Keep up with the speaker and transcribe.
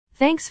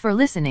Thanks for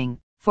listening.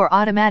 For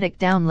automatic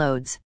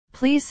downloads,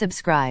 please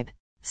subscribe.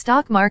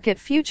 Stock market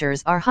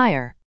futures are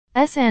higher.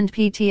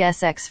 S&P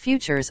TSX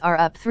futures are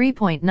up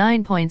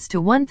 3.9 points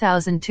to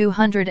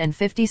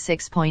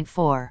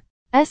 1,256.4.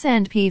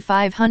 S&P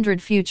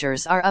 500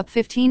 futures are up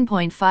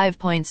 15.5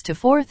 points to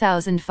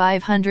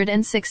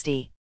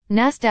 4,560.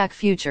 Nasdaq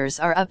futures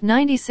are up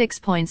 96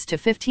 points to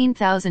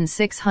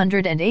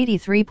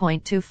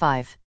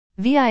 15,683.25.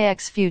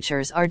 VIX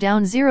futures are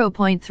down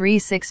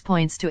 0.36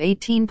 points to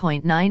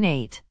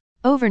 18.98.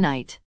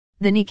 Overnight,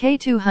 the Nikkei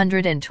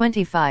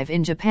 225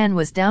 in Japan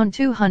was down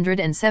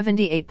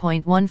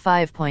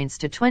 278.15 points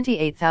to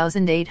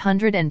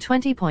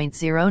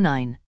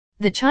 28,820.09.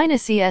 The China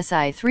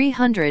CSI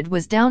 300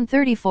 was down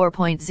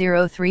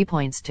 34.03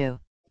 points to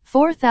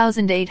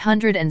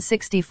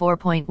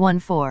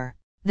 4,864.14.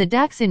 The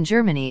DAX in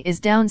Germany is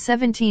down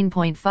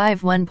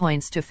 17.51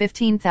 points to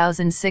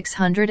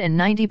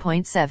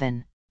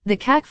 15,690.7. The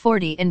CAC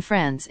 40 in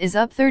France is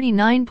up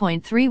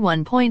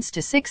 39.31 points to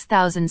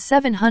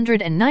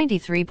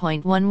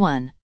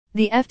 6,793.11.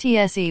 The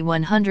FTSE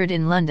 100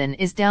 in London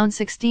is down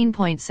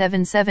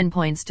 16.77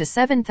 points to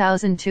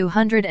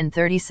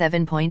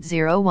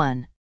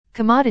 7,237.01.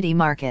 Commodity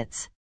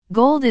markets.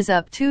 Gold is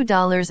up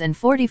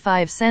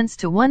 $2.45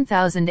 to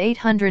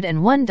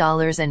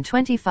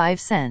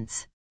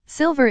 $1,801.25.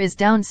 Silver is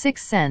down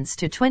 6 cents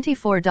to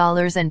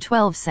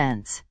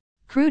 $24.12.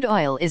 Crude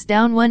oil is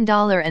down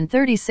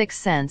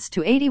 $1.36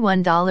 to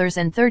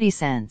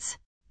 $81.30.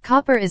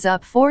 Copper is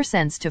up 4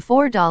 cents to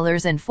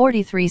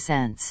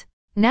 $4.43.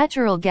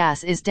 Natural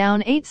gas is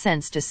down 8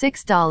 cents to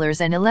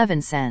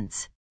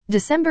 $6.11.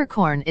 December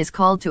corn is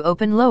called to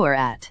open lower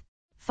at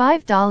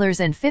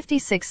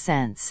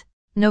 $5.56.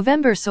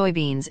 November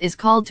soybeans is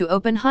called to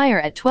open higher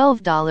at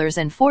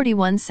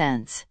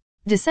 $12.41.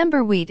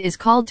 December wheat is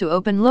called to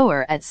open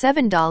lower at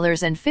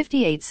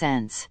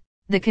 $7.58.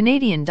 The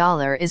Canadian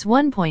dollar is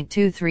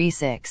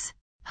 1.236.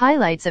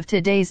 Highlights of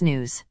today's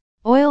news.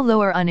 Oil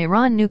lower on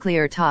Iran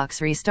nuclear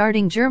talks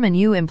restarting. German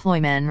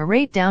unemployment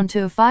rate down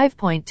to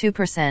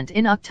 5.2%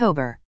 in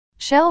October.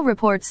 Shell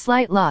reports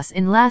slight loss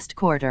in last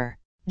quarter.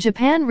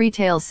 Japan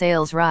retail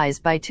sales rise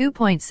by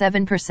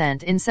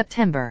 2.7% in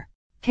September.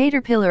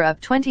 Caterpillar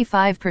up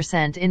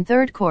 25% in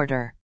third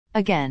quarter.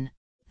 Again,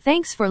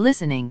 thanks for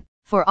listening.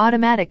 For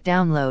automatic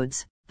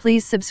downloads,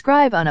 please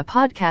subscribe on a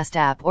podcast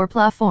app or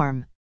platform.